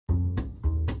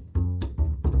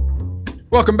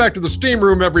Welcome back to the Steam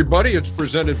Room, everybody. It's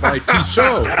presented by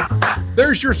Tissot.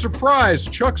 There's your surprise,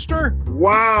 Chuckster.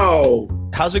 Wow.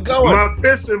 How's it going? My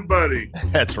fishing buddy.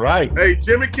 That's right. Hey,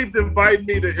 Jimmy keeps inviting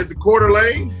me to, is it Coeur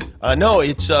d'Alene? No,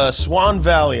 it's Swan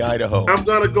Valley, Idaho. I'm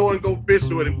going to go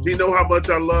fishing with him. He know how much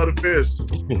I love to fish.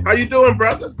 How you doing,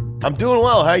 brother? I'm doing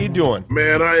well. How you doing?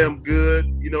 Man, I am good.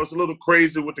 You know, it's a little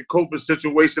crazy with the COVID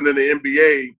situation in the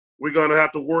NBA. We're going to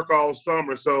have to work all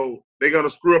summer, so they're going to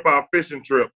screw up our fishing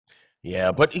trip.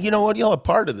 Yeah, but you know what? You'll have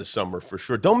part of the summer for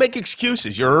sure. Don't make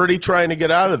excuses. You're already trying to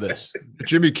get out of this.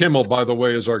 Jimmy Kimmel, by the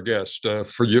way, is our guest.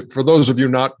 For those of you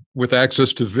not with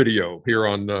access to video here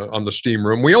on the Steam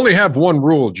Room, we only have one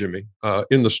rule, Jimmy,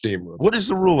 in the Steam Room. What is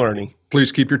the rule, Ernie?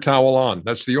 Please keep your towel on.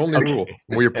 That's the only rule.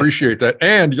 We appreciate that,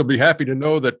 and you'll be happy to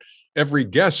know that every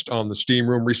guest on the Steam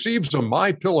Room receives a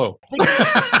MyPillow.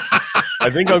 I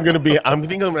think I'm going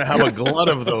to have a glut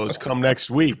of those come next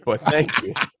week, but thank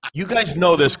you. You guys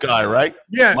know this guy, right?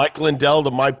 Yeah. Mike Lindell,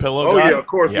 the MyPillow guy? Oh, yeah, of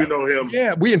course we know him.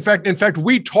 Yeah, we in fact,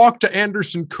 we talked to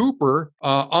Anderson Cooper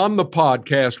on the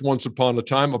podcast once upon a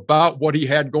time about what he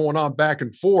had going on back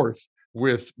and forth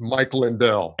with Mike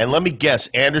Lindell. And let me guess,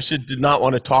 Anderson did not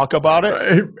want to talk about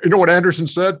it? You know what Anderson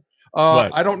said?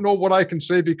 What? I don't know what I can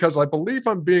say because I believe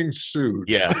I'm being sued.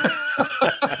 Yeah.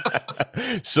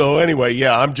 So anyway,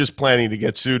 yeah, I'm just planning to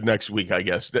get sued next week, I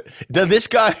guess. This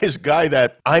guy is a guy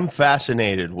that I'm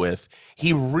fascinated with.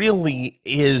 He really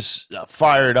is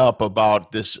fired up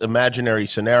about this imaginary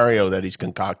scenario that he's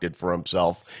concocted for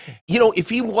himself. You know, if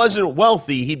he wasn't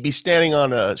wealthy, he'd be standing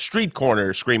on a street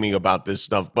corner screaming about this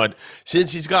stuff. But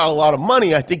since he's got a lot of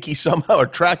money, I think he somehow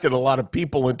attracted a lot of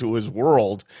people into his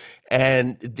world.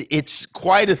 And it's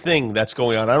quite a thing that's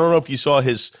going on. I don't know if you saw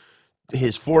his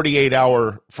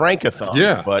 48-hour Frankathon,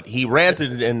 yeah, but he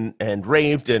ranted and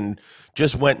raved and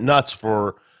just went nuts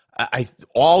for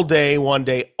all day one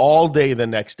day, all day the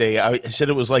next day. I said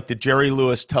it was like the Jerry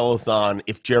Lewis telethon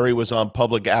if Jerry was on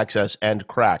public access and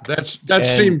crack.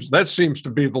 That seems to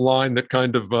be the line that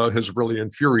kind of has really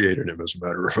infuriated him, as a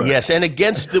matter of fact. Yes, and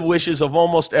against the wishes of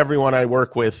almost everyone I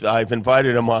work with, I've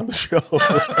invited him on the show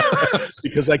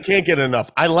because I can't get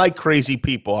enough. I like crazy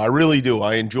people. I really do.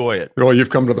 I enjoy it. Well, you've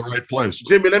come to the right place.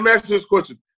 Jimmy, let me ask you this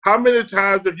question. How many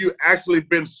times have you actually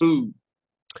been sued?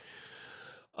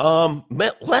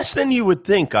 Less than you would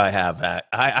think I have.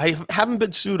 I haven't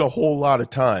been sued a whole lot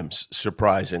of times,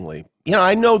 surprisingly. You know,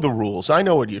 I know the rules. I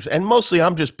know what you're, and mostly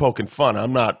I'm just poking fun.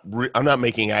 I'm not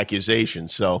making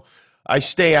accusations, so I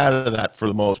stay out of that for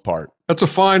the most part. That's a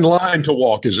fine line to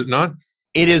walk, is it not?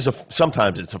 It is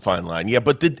sometimes it's a fine line. Yeah,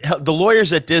 but the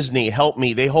lawyers at Disney help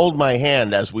me. They hold my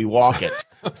hand as we walk it.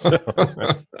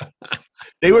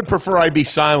 They would prefer I be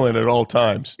silent at all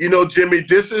times. You know, Jimmy,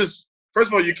 this is, first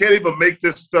of all, you can't even make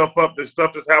this stuff up. This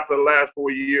stuff that's happened in the last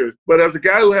 4 years. But as a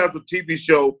guy who has a TV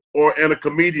show and a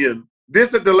comedian,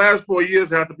 this at the last 4 years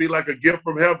had to be like a gift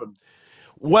from heaven.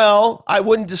 Well, I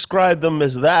wouldn't describe them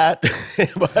as that,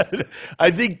 but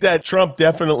I think that Trump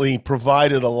definitely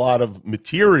provided a lot of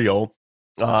material.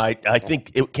 I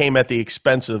think it came at the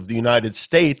expense of the United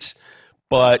States.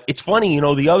 But it's funny, you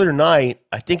know, the other night,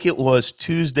 I think it was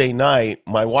Tuesday night,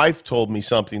 my wife told me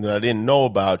something that I didn't know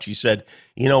about. She said,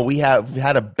 you know, we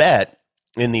had a bet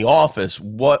in the office.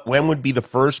 When would be the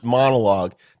first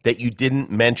monologue that you didn't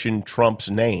mention Trump's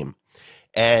name?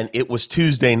 And it was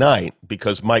Tuesday night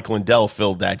because Mike Lindell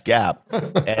filled that gap.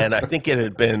 And I think it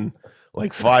had been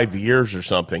like 5 years or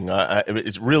something.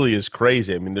 It really is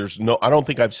crazy. I mean, I don't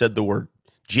think I've said the word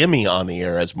Jimmy on the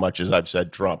air as much as I've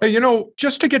said Trump. Hey, you know,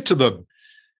 just to get to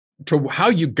how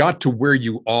you got to where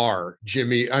you are,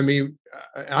 Jimmy. I mean,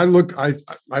 I look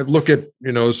at,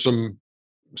 you know, some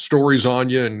stories on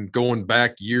you and going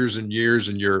back years and years,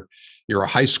 and you're a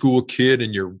high school kid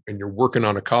and you're working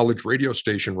on a college radio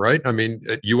station, right? I mean,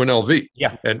 at UNLV.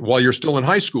 Yeah. And while you're still in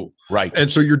high school. Right. And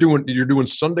so you're doing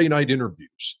Sunday night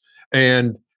interviews.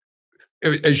 And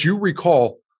as you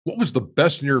recall, what was the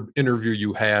best interview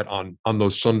you had on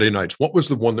those Sunday nights? What was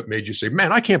the one that made you say,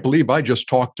 man, I can't believe I just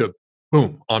talked to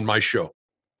boom on my show?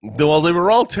 Well, they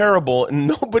were all terrible, and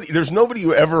there's nobody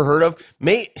you ever heard of.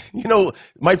 You know,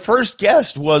 my first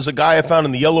guest was a guy I found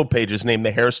in the Yellow Pages named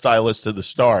the hairstylist of the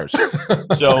stars.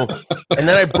 So, and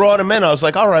then I brought him in. I was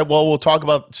like, all right, well, we'll talk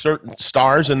about certain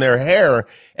stars and their hair.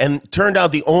 And turned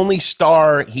out the only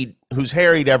star whose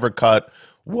hair he'd ever cut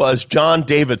was John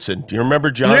Davidson. Do you remember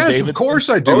John Yes, Davidson? of course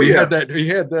I do. Oh, He yes. had that. He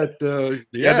had that.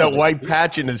 He had that white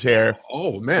patch in his hair.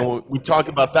 Oh man, And we talked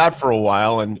about that for a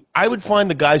while, and I would find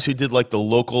the guys who did like the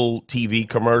local TV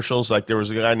commercials. Like there was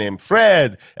a guy named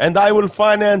Fred, and I will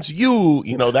finance you,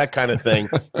 that kind of thing.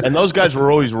 And those guys were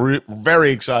always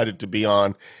very excited to be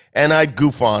on, and I'd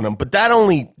goof on them. But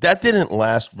that didn't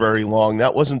last very long.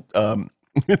 That wasn't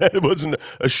that wasn't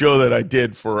a show that I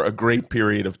did for a great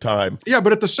period of time. Yeah,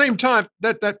 but at the same time,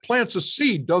 that plants a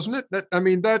seed, doesn't it?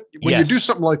 When you do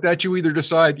something like that, you either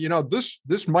decide,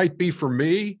 this might be for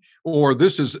me, or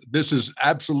this is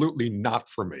absolutely not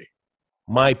for me.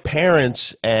 My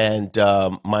parents and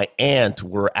my aunt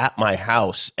were at my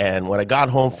house, and when I got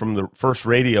home from the first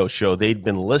radio show, they'd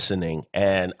been listening,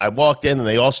 and I walked in, and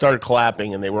they all started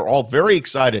clapping, and they were all very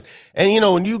excited. And,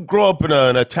 when you grow up in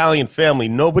an Italian family,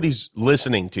 nobody's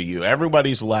listening to you.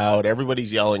 Everybody's loud.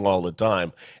 Everybody's yelling all the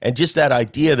time. And just that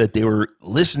idea that they were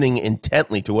listening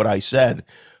intently to what I said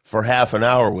for half an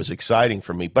hour was exciting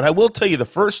for me. But I will tell you, the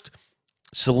first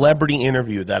celebrity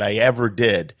interview that I ever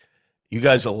did, you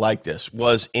guys will like this,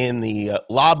 was in the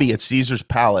lobby at Caesar's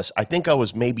Palace. I think I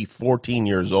was maybe 14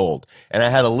 years old, and I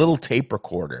had a little tape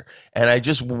recorder, and I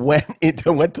just went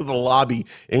to the lobby,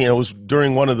 and it was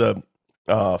during one of the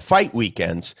fight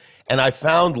weekends, and I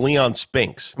found Leon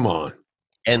Spinks. Come on.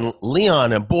 And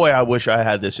Leon, and boy, I wish I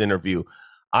had this interview.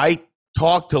 I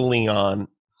talked to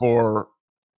for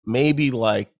maybe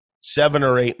like 7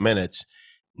 or 8 minutes.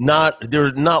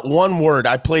 There's not one word.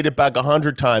 I played it back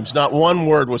 100 times. Not one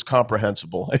word was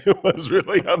comprehensible. It was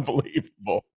really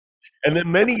unbelievable. And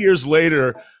then many years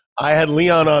later, I had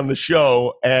Leon on the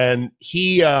show, and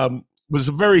he was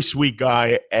a very sweet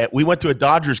guy. We went to a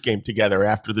Dodgers game together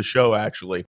after the show,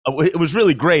 actually. It was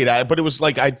really great, but it was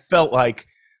like I felt like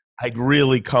I'd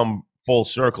really come full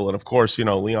circle. And, of course,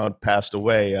 Leon passed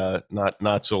away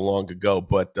not so long ago.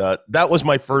 But that was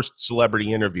my first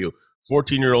celebrity interview,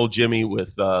 14-year-old Jimmy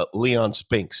with Leon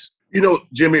Spinks.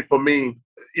 Jimmy, for me,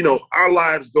 our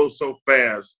lives go so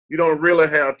fast. You don't really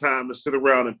have time to sit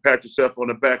around and pat yourself on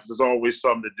the back because there's always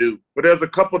something to do. But there's a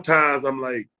couple times I'm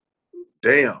like,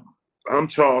 damn, I'm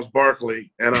Charles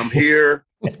Barkley, and I'm here.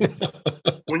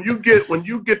 When you get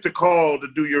the call to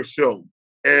do your show,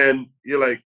 and you're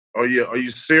like, oh yeah, are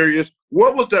you serious?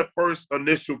 What was that first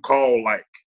initial call like?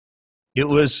 It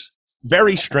was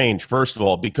very strange, first of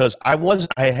all, because I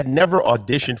had never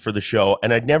auditioned for the show,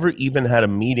 and I'd never even had a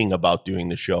meeting about doing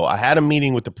the show. I had a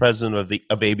meeting with the president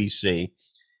of ABC,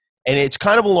 and it's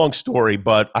kind of a long story,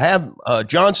 but I have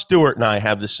Jon Stewart and I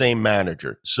have the same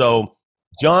manager. So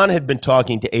John had been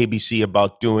talking to ABC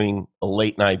about doing a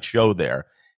late night show there,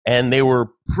 and they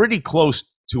were pretty close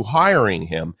to hiring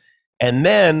him. And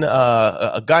then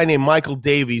a guy named Michael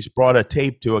Davies brought a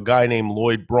tape to a guy named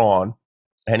Lloyd Braun,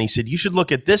 and he said, you should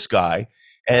look at this guy.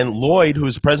 And Lloyd, who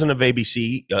was president of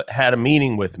ABC, had a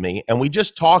meeting with me, and we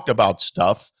just talked about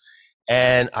stuff.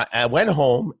 And I went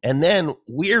home, and then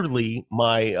weirdly,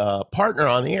 my partner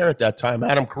on the air at that time,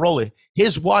 Adam Carolla,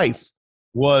 his wife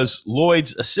was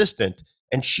Lloyd's assistant,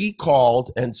 and she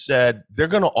called and said, they're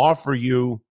going to offer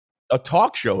you a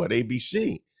talk show at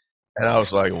ABC. And I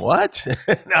was like, what?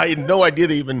 I had no idea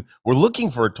they even were looking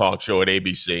for a talk show at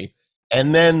ABC.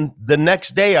 And then the next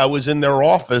day I was in their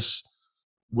office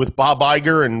with Bob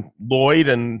Iger and Lloyd,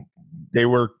 and they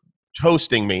were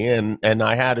toasting me, and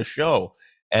I had a show.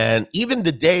 And even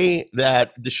the day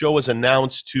that the show was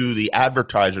announced to the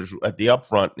advertisers at the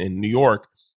Upfront in New York,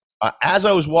 as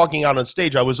I was walking out on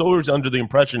stage, I was always under the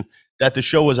impression that the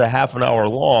show was a half an hour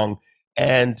long.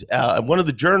 And one of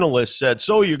the journalists said,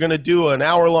 so you're going to do an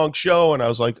hour-long show? And I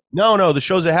was like, no, the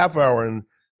show's a half hour. And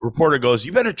the reporter goes,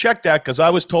 you better check that, because I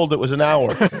was told it was an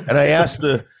hour. And I asked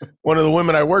one of the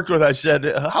women I worked with, I said,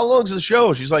 how long's the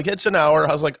show? She's like, it's an hour.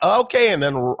 I was like, okay. And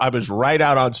then I was right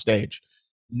out on stage.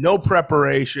 No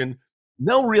preparation,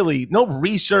 no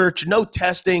research, no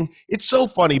testing. It's so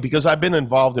funny because I've been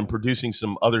involved in producing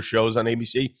some other shows on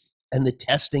ABC, and the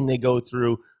testing they go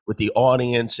through with the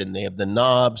audience, and they have the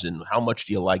knobs, and how much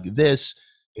do you like this?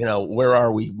 Where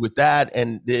are we with that?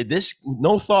 And this,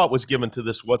 no thought was given to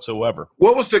this whatsoever.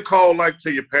 What was the call like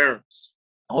to your parents?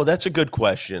 Oh, that's a good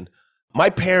question. My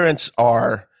parents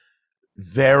are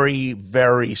very,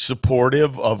 very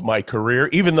supportive of my career,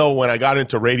 even though when I got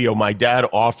into radio, my dad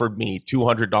offered me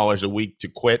 $200 a week to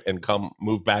quit and come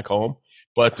move back home.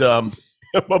 But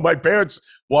but my parents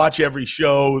watch every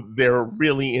show. They're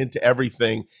really into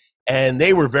everything. And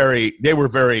they were very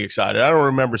excited. I don't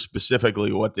remember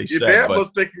specifically what they said. Your dad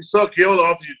must think you suck. He only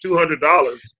offered you $200.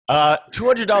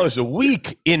 $200 a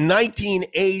week in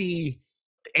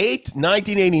 1988,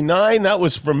 1989. That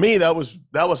was, for me, that was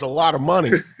a lot of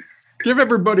money. Give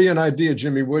everybody an idea,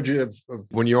 Jimmy, would you, of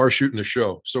when you are shooting a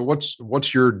show? So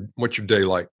what's your day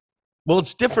like? Well,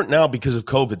 it's different now because of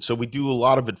COVID. So we do a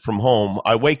lot of it from home.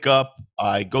 I wake up,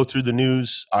 I go through the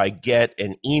news, I get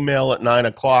an email at 9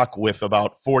 o'clock with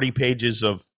about 40 pages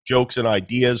of jokes and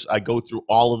ideas. I go through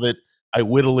all of it. I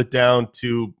whittle it down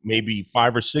to maybe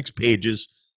 5 or 6 pages.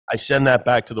 I send that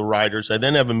back to the writers. I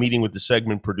then have a meeting with the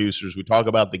segment producers. We talk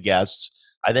about the guests.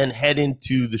 I then head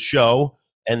into the show,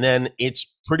 and then it's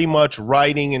pretty much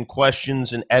writing and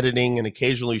questions and editing and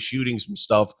occasionally shooting some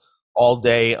stuff all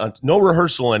day. No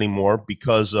rehearsal anymore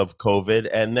because of COVID.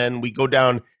 And then we go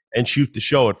down and shoot the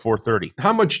show at 4:30.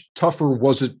 How much tougher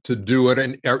was it to do it,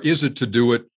 and or is it to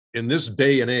do it in this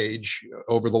day and age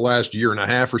over the last year and a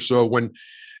half or so, when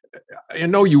I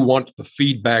know you want the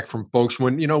feedback from folks,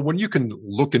 when when you can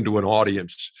look into an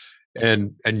audience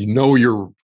and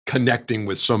you're connecting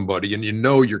with somebody and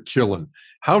you're killing.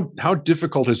 How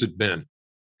difficult has it been?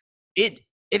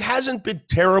 It hasn't been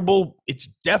terrible. It's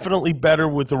definitely better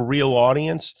with a real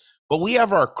audience, but we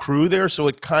have our crew there, so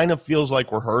it kind of feels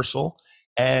like rehearsal.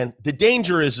 And the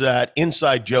danger is that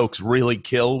inside jokes really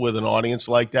kill with an audience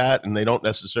like that, and they don't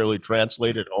necessarily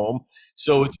translate at home.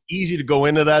 So it's easy to go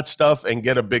into that stuff and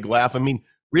get a big laugh. I mean,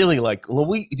 really, like when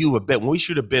we do a bit, when we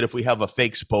shoot a bit, if we have a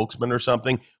fake spokesman or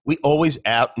something, we always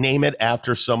name it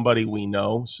after somebody we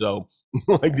know. So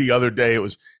like the other day, it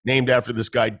was named after this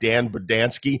guy, Dan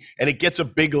Berdansky, and it gets a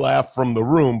big laugh from the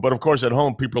room. But of course, at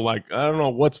home, people are like, I don't know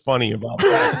what's funny about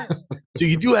that. So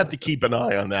you do have to keep an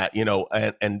eye on that,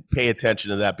 and pay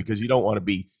attention to that, because you don't want to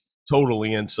be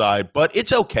totally inside. But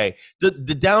it's okay. The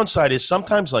downside is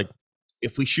sometimes, like,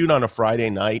 if we shoot on a Friday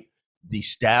night, the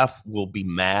staff will be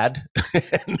mad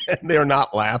and they're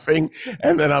not laughing.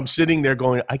 And then I'm sitting there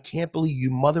going, I can't believe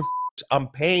you motherfuckers. I'm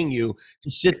paying you to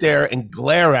sit there and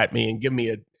glare at me and give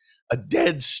me a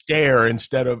dead stare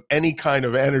instead of any kind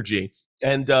of energy.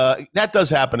 And that does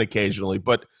happen occasionally,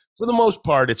 but for the most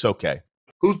part, it's okay.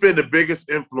 Who's been the biggest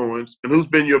influence and who's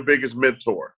been your biggest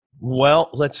mentor? Well,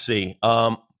 let's see.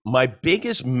 My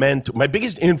biggest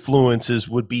influences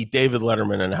would be David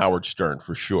Letterman and Howard Stern,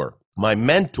 for sure. My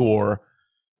mentor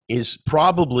is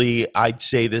probably, I'd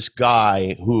say, this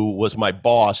guy who was my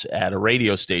boss at a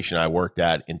radio station I worked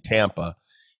at in Tampa.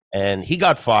 And he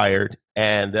got fired,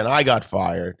 and then I got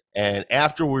fired. And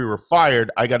after we were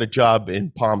fired, I got a job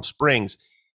in Palm Springs.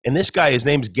 And this guy, his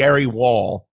name's Gary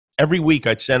Wall. Every week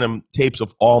I'd send him tapes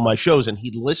of all my shows, and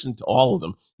he'd listen to all of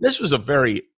them. This was a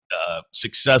very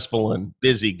successful and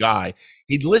busy guy.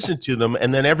 He'd listen to them,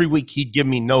 and then every week he'd give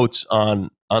me notes on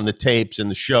the tapes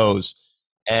and the shows.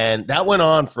 And that went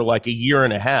on for like a year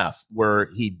and a half, where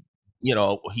he'd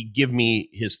give me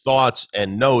his thoughts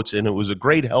and notes, and it was a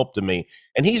great help to me.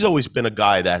 And he's always been a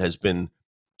guy that has been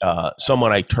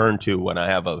someone I turn to when I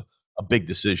have a big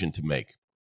decision to make.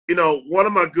 One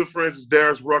of my good friends is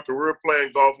Darius Rucker. We were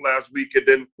playing golf last week, and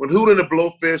then when Hooten the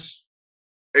Blowfish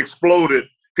exploded,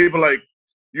 people like,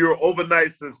 you're an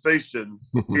overnight sensation.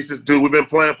 He says, dude, we've been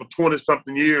playing for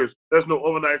 20-something years. There's no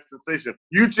overnight sensation.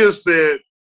 You just said,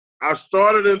 I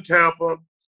started in Tampa,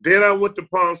 then I went to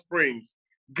Palm Springs.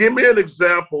 Give me an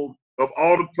example of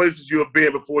all the places you have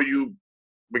been before you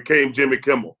became Jimmy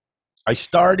Kimmel. I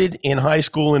started in high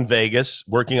school in Vegas,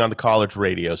 working on the college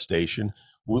radio station.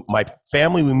 My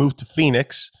family, we moved to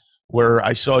Phoenix, where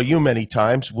I saw you many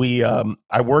times.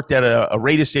 I worked at a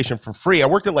radio station for free. I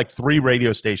worked at like 3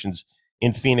 radio stations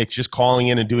in Phoenix, just calling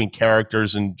in and doing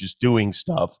characters and just doing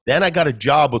stuff. Then I got a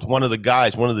job with one of the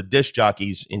guys, one of the disc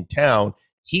jockeys in town.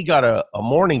 He got a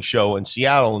morning show in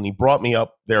Seattle, and he brought me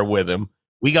up there with him.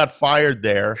 We got fired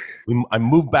there. I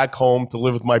moved back home to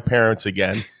live with my parents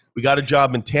again. We got a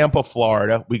job in Tampa,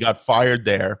 Florida. We got fired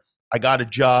there. I got a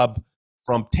job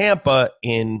from Tampa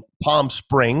in Palm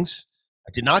Springs.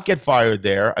 I did not get fired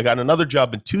there. I got another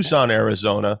job in Tucson,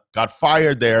 Arizona, got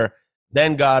fired there,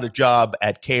 then got a job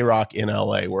at K-Rock in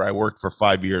LA, where I worked for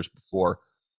 5 years before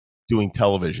doing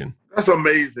television. That's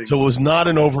amazing. So it was not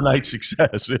an overnight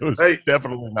success. It was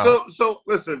definitely not. So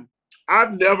listen,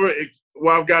 I've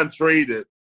gotten traded,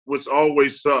 which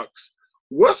always sucks.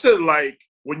 What's it like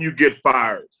when you get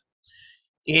fired?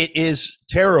 It is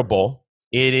terrible.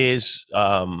 It is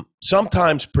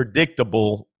sometimes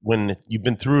predictable when you've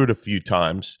been through it a few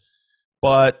times.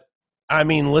 But I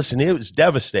mean, listen, it was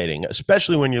devastating,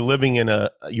 especially when you're living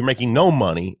you're making no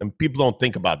money, and people don't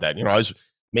think about that. I was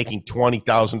making $20,000,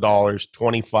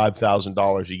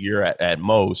 $25,000 a year at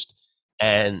most.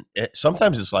 And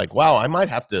sometimes it's like, wow, I might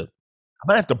have to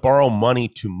borrow money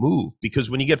to move, because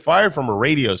when you get fired from a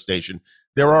radio station,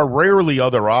 there are rarely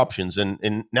other options.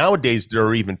 And nowadays there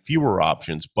are even fewer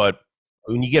options. But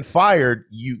when you get fired,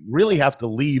 you really have to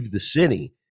leave the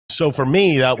city. So for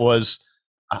me, that was,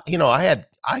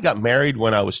 I got married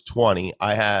when I was 20.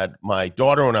 I had my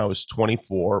daughter when I was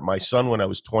 24, my son when I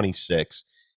was 26.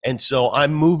 And so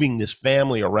I'm moving this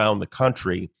family around the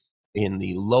country in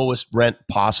the lowest rent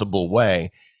possible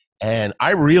way. And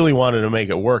I really wanted to make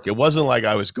it work. It wasn't like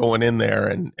I was going in there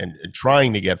and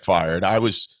trying to get fired. I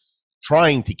was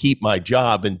trying to keep my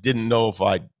job and didn't know if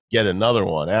I'd get another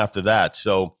one after that.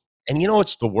 So, and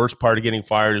what's the worst part of getting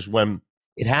fired is when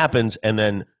it happens and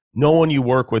then no one you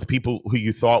work with, people who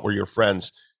you thought were your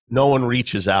friends, no one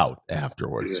reaches out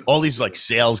afterwards. Yeah. All these like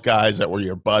sales guys that were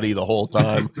your buddy the whole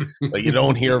time, like you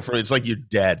don't hear from. It's like you're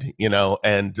dead,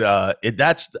 And I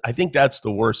think that's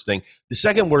the worst thing. The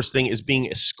second worst thing is being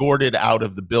escorted out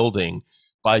of the building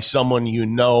by someone you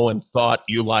know and thought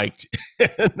you liked,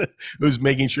 who's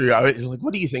making sure you're like,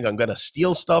 what do you think? I'm going to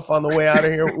steal stuff on the way out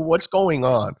of here? What's going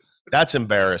on? That's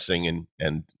embarrassing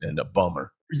and a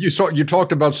bummer. You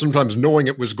talked about sometimes knowing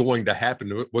it was going to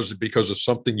happen. Was it because of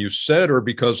something you said, or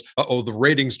because the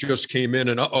ratings just came in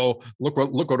and look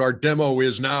what our demo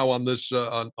is now on this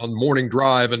on Morning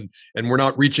Drive, and we're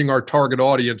not reaching our target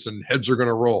audience and heads are going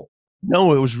to roll?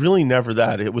 No, it was really never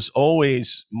that. It was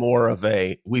always more of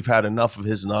we've had enough of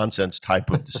his nonsense type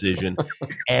of decision.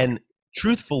 And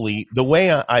truthfully, the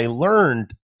way I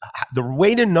learned, the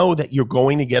way to know that you're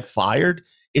going to get fired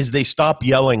is they stop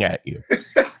yelling at you.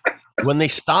 When they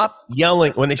stop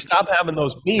yelling, when they stop having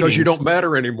those meetings. Because you don't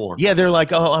matter anymore. Yeah, they're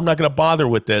like, oh, I'm not going to bother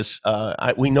with this.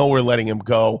 We know we're letting him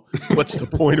go. What's the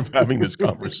point of having this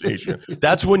conversation?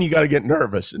 That's when you got to get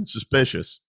nervous and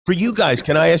suspicious. For you guys,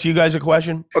 can I ask you guys a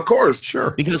question? Of course.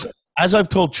 Sure. Because as I've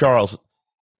told Charles,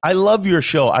 I love your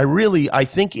show. I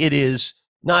think it is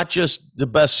not just the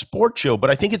best sports show,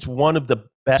 but I think it's one of the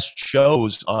best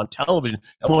shows on television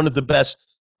and one of the best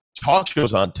talk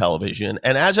shows on television.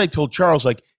 And as I told Charles,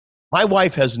 like, my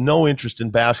wife has no interest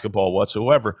in basketball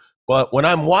whatsoever, but when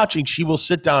I'm watching, she will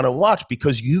sit down and watch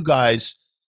because you guys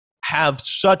have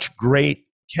such great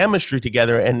chemistry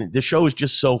together, and the show is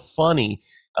just so funny,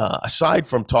 aside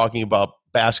from talking about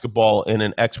basketball in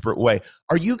an expert way.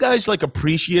 Are you guys like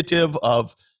appreciative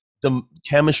of the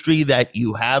chemistry that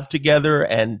you have together,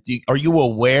 and are you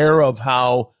aware of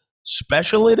how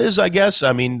special it is, I guess?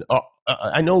 I mean,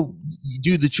 I know you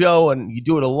do the show and you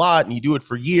do it a lot and you do it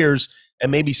for years,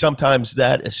 and maybe sometimes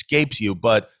that escapes you,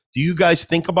 but do you guys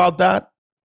think about that?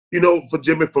 For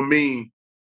Jimmy, for me,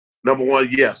 number one,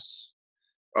 yes.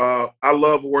 I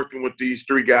love working with these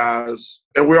three guys,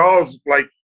 and we're all like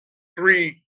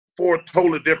 3-4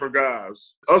 totally different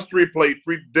guys. Us three play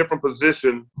three different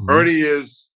positions. Mm-hmm. Ernie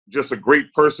is just a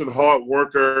great person, hard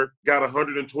worker, got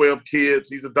 112 kids.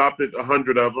 He's adopted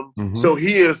 100 of them. Mm-hmm. So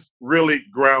he is really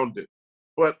grounded.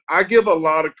 But I give a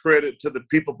lot of credit to the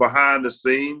people behind the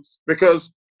scenes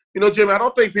because, Jimmy, I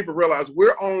don't think people realize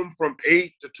we're on from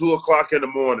 8 to 2 o'clock in the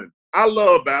morning. I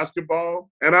love basketball,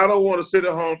 and I don't want to sit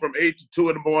at home from 8 to 2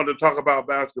 in the morning to talk about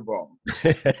basketball.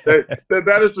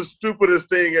 that is the stupidest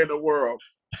thing in the world.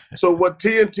 So what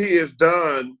TNT has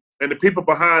done, and the people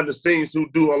behind the scenes who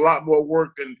do a lot more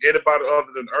work than anybody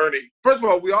other than Ernie, first of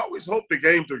all, we always hope the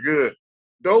games are good.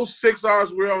 Those 6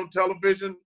 hours we're on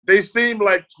television, they seem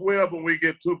like 12 when we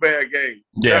get 2 bad games.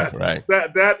 Yeah, right.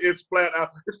 That is flat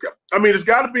out. It's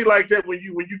got to be like that when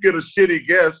you get a shitty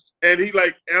guest and he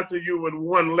like answer you in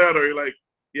one letter. You're like,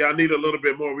 yeah, I need a little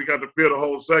bit more. We got to fill the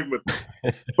whole segment.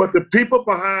 But the people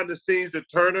behind the scenes at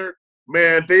Turner,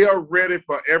 man, they are ready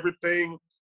for everything.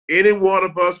 Any one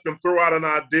of us can throw out an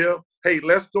idea. Hey,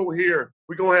 let's go here.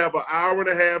 We're going to have an hour and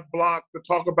a half block to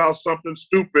talk about something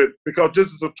stupid because this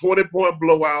is a 20-point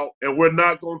blowout and we're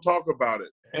not going to talk about it.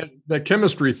 And the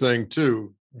chemistry thing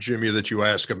too, Jimmy, that you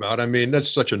ask about, I mean, that's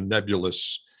such a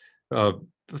nebulous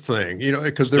thing,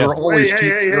 because there were always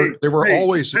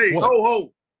always.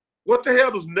 Ho. What the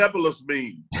hell does nebulous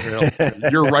mean? Well,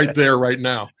 you're right there right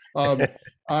now.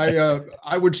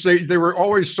 I would say there were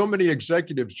always so many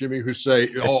executives, Jimmy, who say,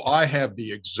 oh, I have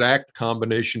the exact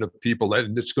combination of people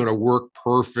and it's going to work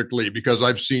perfectly because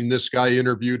I've seen this guy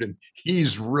interviewed and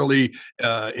he's really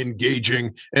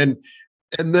engaging.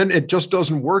 And then it just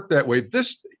doesn't work that way.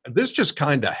 This just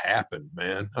kind of happened,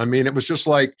 man. I mean, it was just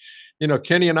like,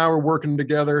 Kenny and I were working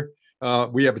together.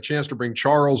 We have a chance to bring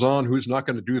Charles on, who's not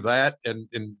going to do that. And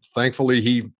thankfully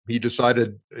he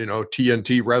decided,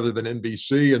 TNT rather than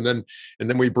NBC. And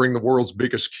then we bring the world's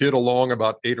biggest kid along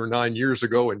about 8 or 9 years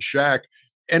ago in Shaq,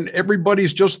 and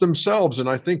everybody's just themselves. And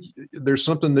I think there's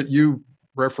something that you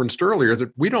referenced earlier that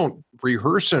we don't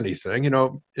rehearse anything,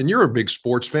 and you're a big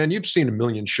sports fan. You've seen a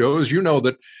million shows. You know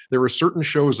that there are certain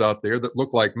shows out there that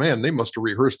look like, man, they must have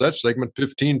rehearsed that segment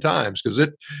 15 times because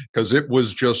it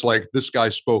was just like this guy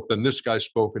spoke, then this guy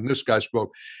spoke, and this guy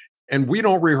spoke. and we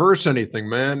don't rehearse anything,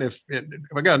 man. If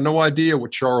I got no idea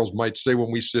what Charles might say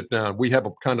when we sit down, we have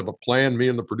a kind of a plan. Me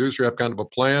and the producer have kind of a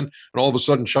plan, and all of a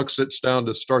sudden, Chuck sits down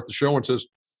to start the show and says,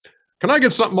 "Can I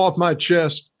get something off my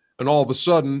chest?" And all of a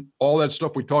sudden, all that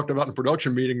stuff we talked about in the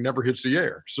production meeting never hits the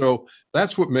air. So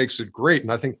that's what makes it great,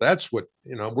 and I think that's what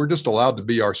we're just allowed to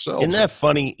be ourselves. Isn't that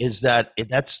funny? Is that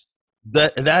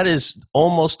that is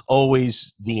almost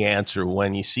always the answer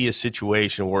when you see a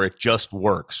situation where it just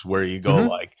works, where you go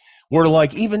like, we're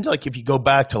like, even like if you go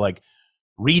back to like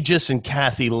Regis and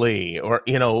Kathy Lee, or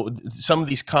some of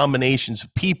these combinations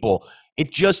of people,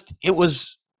 it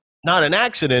was not an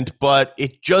accident, but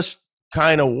it just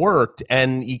kind of worked,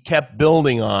 and you kept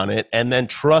building on it and then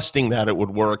trusting that it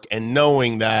would work and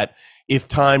knowing that if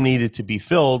time needed to be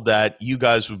filled, that you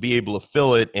guys would be able to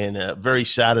fill it in a very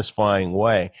satisfying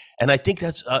way. And I think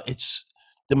that's it's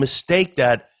the mistake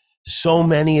that so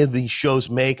many of these shows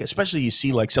make, especially you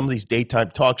see like some of these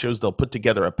daytime talk shows, they'll put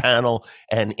together a panel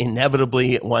and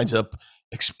inevitably it winds up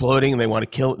exploding and they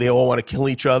all want to kill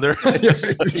each other. Yes,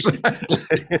 exactly.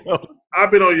 I've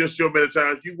been on your show many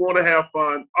times. You want to have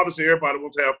fun. Obviously, everybody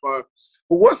wants to have fun.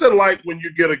 But what's it like when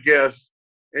you get a guest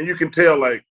and you can tell,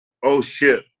 like, oh,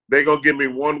 shit, they're going to give me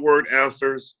one-word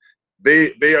answers.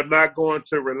 They are not going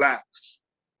to relax.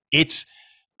 It's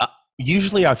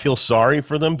usually I feel sorry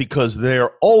for them because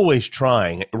they're always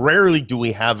trying. Rarely do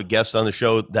we have a guest on the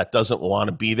show that doesn't want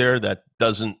to be there, that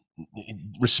doesn't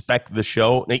respect the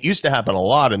show. And it used to happen a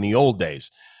lot in the old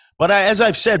days. But as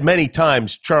I've said many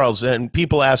times, Charles, and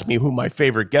people ask me who my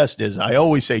favorite guest is, I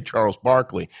always say Charles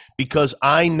Barkley, because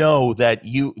I know that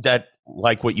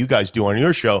like what you guys do on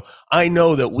your show, I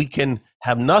know that we can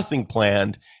have nothing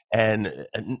planned and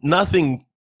nothing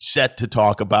set to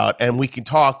talk about, and we can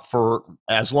talk for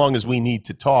as long as we need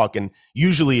to talk, and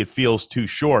usually it feels too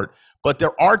short. But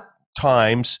there are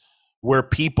times where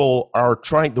people are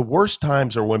trying, the worst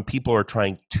times are when people are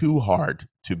trying too hard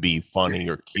to be funny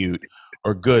or cute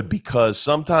or good, because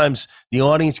sometimes the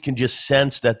audience can just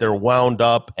sense that they're wound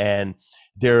up, and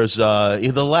there's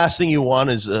the last thing you want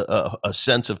is a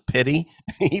sense of pity.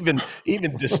 even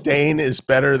disdain is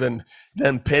better than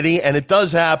pity, and it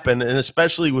does happen, and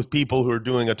especially with people who are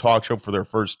doing a talk show for their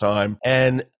first time.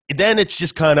 And then it's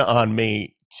just kind of on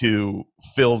me to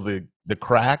fill the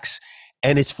cracks.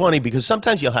 And it's funny because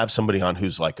sometimes you'll have somebody on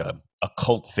who's like a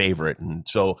cult favorite, and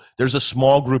so there's a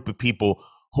small group of people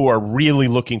who are really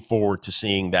looking forward to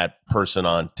seeing that person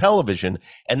on television.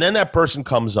 And then that person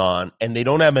comes on and they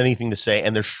don't have anything to say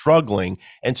and they're struggling.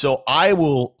 And so I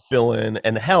will fill in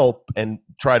and help and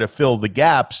try to fill the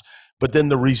gaps. But then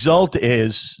the result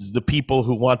is the people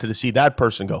who wanted to see that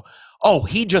person go, oh,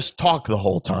 he just talked the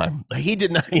whole time. He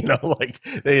did not,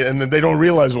 and then they don't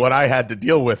realize what I had to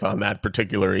deal with on that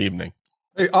particular evening.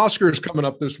 Hey, Oscar is coming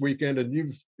up this weekend, and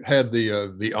you've had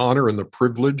the honor and the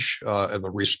privilege and the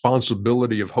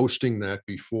responsibility of hosting that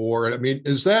before. I mean,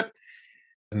 is that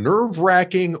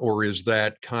nerve-wracking, or is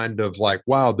that kind of like,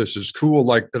 wow, this is cool?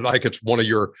 Like it's one of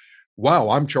your,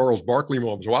 wow, I'm Charles Barkley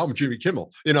moments. Wow, I'm Jimmy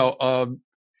Kimmel.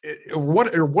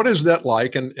 What is that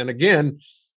like? And again,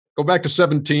 go back to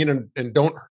 17 and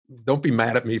don't be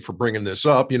mad at me for bringing this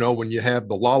up. When you have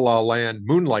the La La Land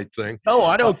Moonlight thing. No,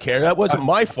 I don't care. That wasn't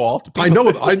my fault. I know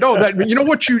that. You know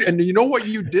what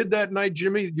you did that night,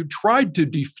 Jimmy? You tried to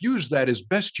defuse that as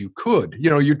best you could.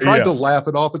 You tried to laugh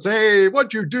it off and say, "Hey,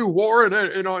 what'd you do, Warren?"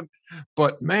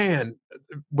 But man,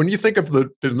 when you think of the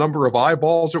number of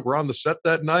eyeballs that were on the set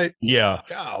that night, yeah,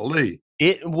 golly.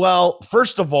 Well,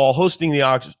 first of all, hosting the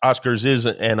Oscars is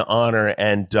an honor,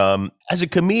 and as a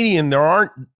comedian, there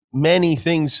aren't many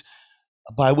things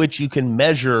by which you can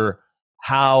measure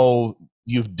how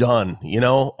you've done,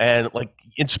 and like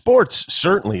in sports,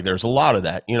 certainly there's a lot of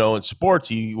that. In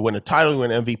sports, you win a title, you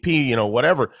win MVP,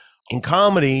 whatever. In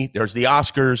comedy, there's the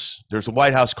Oscars, there's the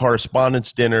White House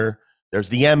Correspondents' Dinner, there's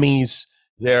the Emmys.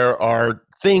 There are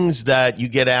things that you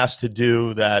get asked to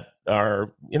do that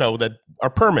are, that are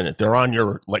permanent. They're on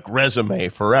your like resume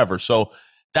forever. So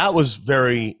that was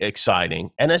very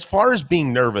exciting. And as far as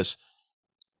being nervous,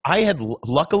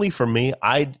 luckily for me,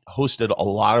 I hosted a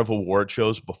lot of award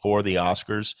shows before the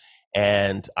Oscars,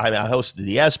 and I hosted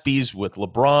the ESPYs with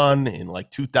LeBron in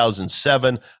like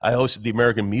 2007. I hosted the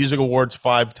American Music Awards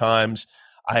 5 times.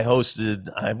 I've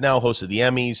now hosted the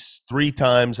Emmys 3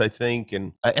 times, I think,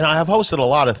 and I have hosted a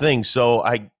lot of things. So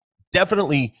I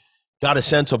definitely got a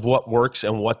sense of what works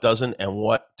and what doesn't, and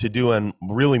what to do, and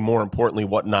really more importantly,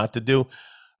 what not to do.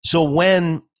 So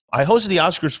when I hosted the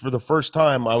Oscars for the first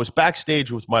time, I was backstage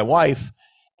with my wife,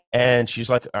 and she's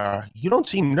like, you don't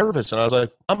seem nervous. And I was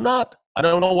like, I'm not. I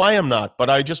don't know why I'm not, but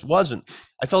I just wasn't.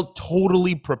 I felt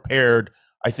totally prepared,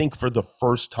 I think, for the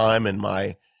first time in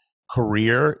my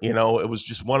career. You know, it was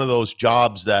just one of those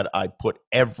jobs that I put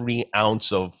every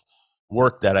ounce of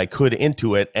work that I could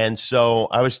into it. And so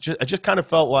I just kind of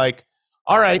felt like,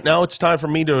 all right, now it's time for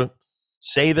me to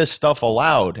say this stuff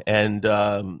aloud, and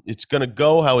it's going to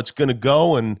go how it's going to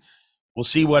go, and we'll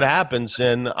see what happens.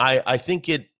 And I think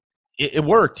it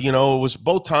worked. You know, it was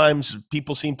both times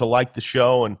people seemed to like the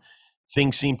show and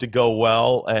things seemed to go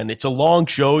well. And it's a long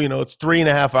show. You know, it's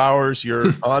 3.5 hours.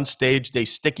 You're on stage. They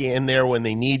stick you in there when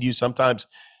they need you sometimes.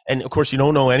 And of course, you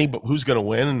don't know who's going to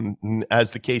win. And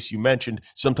as the case you mentioned,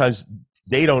 sometimes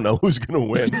they don't know who's going to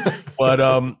win.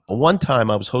 But one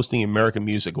time I was hosting the American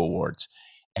Music Awards,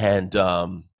 and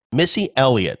Missy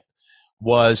Elliott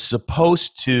was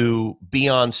supposed to be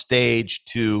on stage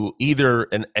to either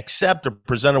accept or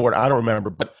present an award. I don't remember,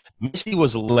 but Missy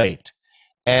was late.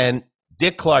 And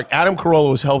Dick Clark, Adam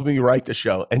Carolla was helping me write the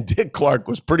show, and Dick Clark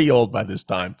was pretty old by this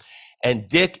time. And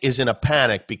Dick is in a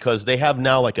panic because they have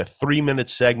now like a 3-minute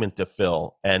segment to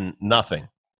fill and nothing.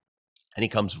 And he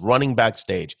comes running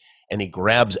backstage and he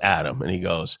grabs Adam and he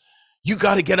goes, "You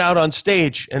got to get out on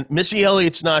stage. And Missy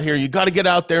Elliott's not here. You got to get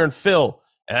out there and fill."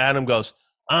 And Adam goes,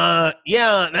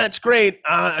 "Yeah, that's great.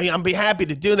 I'll be happy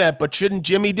to do that. But shouldn't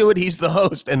Jimmy do it? He's the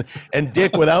host." And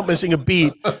Dick, without missing a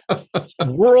beat,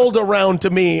 whirled around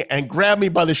to me and grabbed me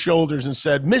by the shoulders and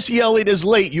said, "Missy Elliott is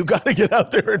late. You got to get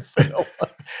out there and fill."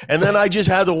 And then I just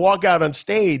had to walk out on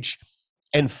stage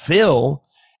and fill.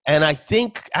 And I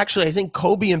think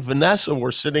Kobe and Vanessa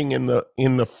were sitting in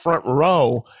the front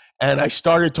row. And I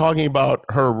started talking about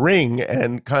her ring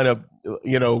and kind of,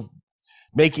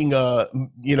 making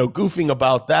goofing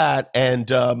about that.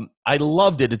 And I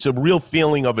loved it. It's a real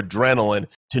feeling of adrenaline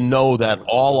to know that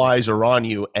all eyes are on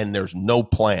you and there's no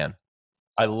plan.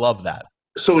 I love that.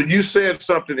 So you said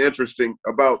something interesting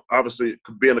about obviously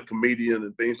being a comedian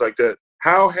and things like that.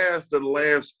 How has the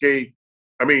landscape,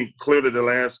 clearly the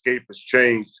landscape has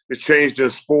changed. It's changed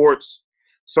in sports.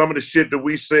 Some of the shit that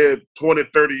we said 20,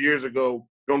 30 years ago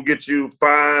gonna get you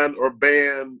fined or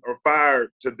banned or fired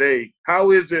today.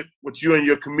 How is it with you and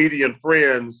your comedian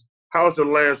friends? How has the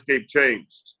landscape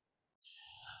changed?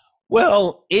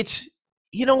 Well,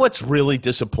 what's really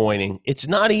disappointing? It's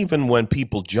not even when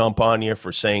people jump on you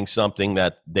for saying something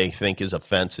that they think is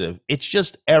offensive. It's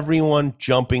just everyone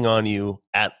jumping on you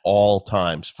at all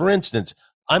times. For instance,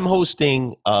 I'm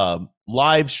hosting a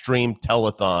live stream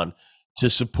telethon to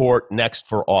support Next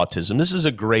for Autism. This is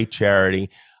a great charity.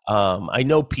 I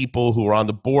know people who are on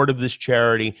the board of this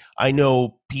charity. I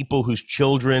know people whose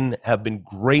children have been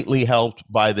greatly helped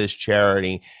by this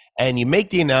charity. And you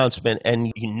make the announcement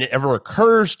and it never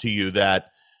occurs to you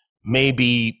that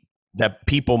maybe that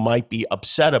people might be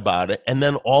upset about it. And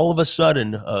then all of a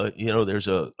sudden, there's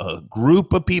a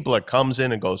group of people that comes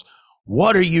in and goes,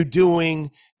 "What are you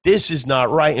doing? This is not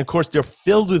right." And of course, they're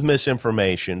filled with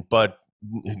misinformation, but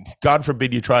God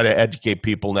forbid you try to educate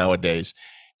people nowadays.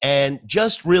 And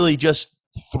just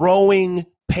throwing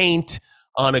paint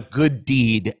on a good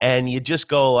deed. And you just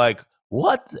go like,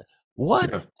 what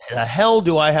the hell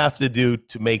do I have to do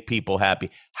to make people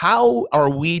happy? How are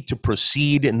we to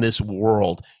proceed in this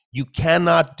world? You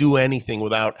cannot do anything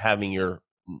without having your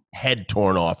head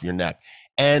torn off your neck.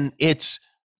 And it's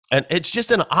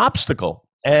just an obstacle.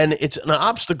 And it's an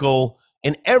obstacle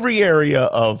in every area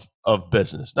of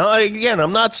business. Now, again,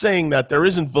 I'm not saying that there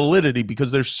isn't validity,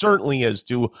 because there certainly is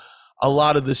to a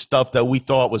lot of this stuff that we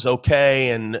thought was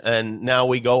okay. And now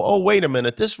we go, oh, wait a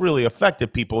minute, this really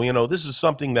affected people. This is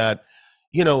something that,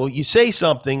 you say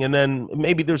something and then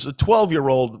maybe there's a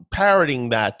 12-year-old parroting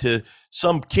that to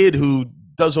some kid who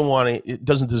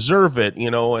doesn't deserve it,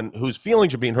 and whose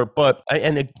feelings are being hurt. But I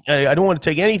don't want to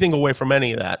take anything away from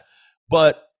any of that,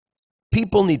 but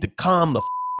people need to calm the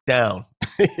down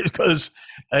because,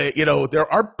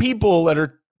 there are people that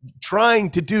are trying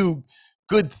to do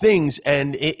good things.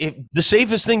 And the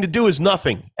safest thing to do is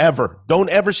nothing, ever. Don't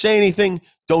ever say anything.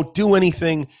 Don't do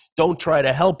anything. Don't try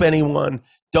to help anyone.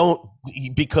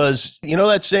 Because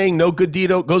that saying, no good deed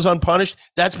goes unpunished.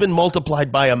 That's been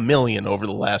multiplied by 1 million over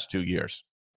the last 2 years.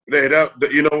 Hey,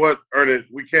 you know what, Ernest,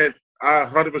 I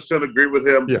 100% agree with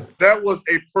him. Yeah. That was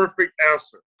a perfect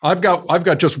answer. I've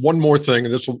got just one more thing,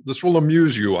 and this will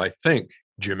amuse you, I think,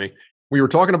 Jimmy. We were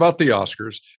talking about the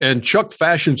Oscars, and Chuck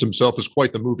fashions himself as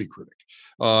quite the movie critic,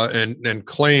 and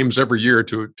claims every year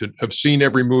to have seen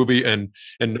every movie and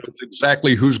knows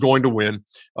exactly who's going to win.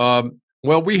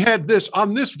 Well, we had this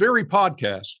on this very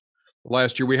podcast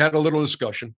last year. We had a little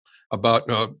discussion about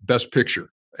Best Picture,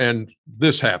 and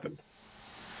this happened.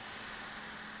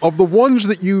 Of the ones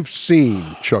that you've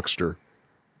seen, Chuckster,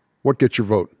 what gets your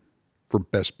vote for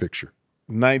Best Picture?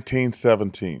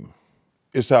 1917.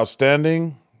 It's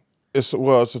outstanding. It's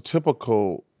a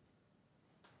typical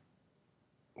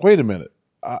Wait a minute.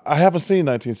 I haven't seen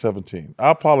 1917.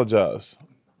 I apologize.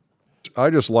 I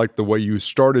just like the way you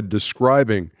started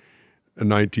describing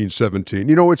 1917.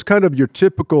 You know, it's kind of your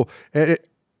typical.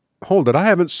 Hold it, I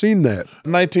haven't seen that.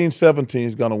 1917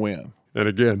 is going to win. And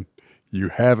again, you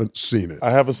haven't seen it.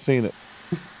 I haven't seen it.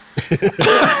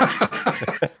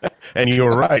 And you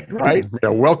were right? Yeah,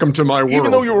 welcome to my world.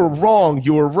 Even though you were wrong,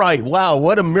 you were right. Wow,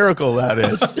 what a miracle that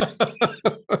is.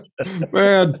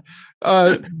 Man,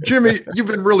 Jimmy, you've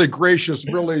been really gracious,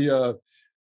 really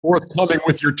forthcoming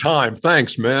with your time.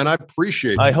 Thanks, man. I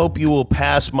appreciate it. I hope you will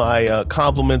pass my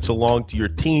compliments along to your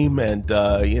team and,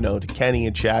 to Kenny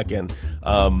and Shaq. And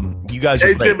you guys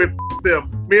are great. Jimmy,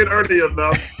 them. Me and Ernie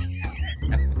enough.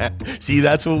 See,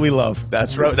 that's what we love.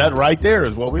 That's right. That right there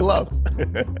is what we love.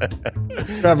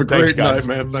 Have a great guys. night,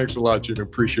 man. Thanks a lot, Jimmy.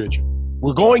 Appreciate you.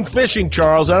 We're going fishing,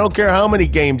 Charles. I don't care how many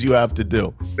games you have to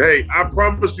do. Hey, I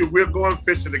promise you, we're going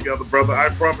fishing together, brother. I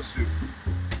promise you.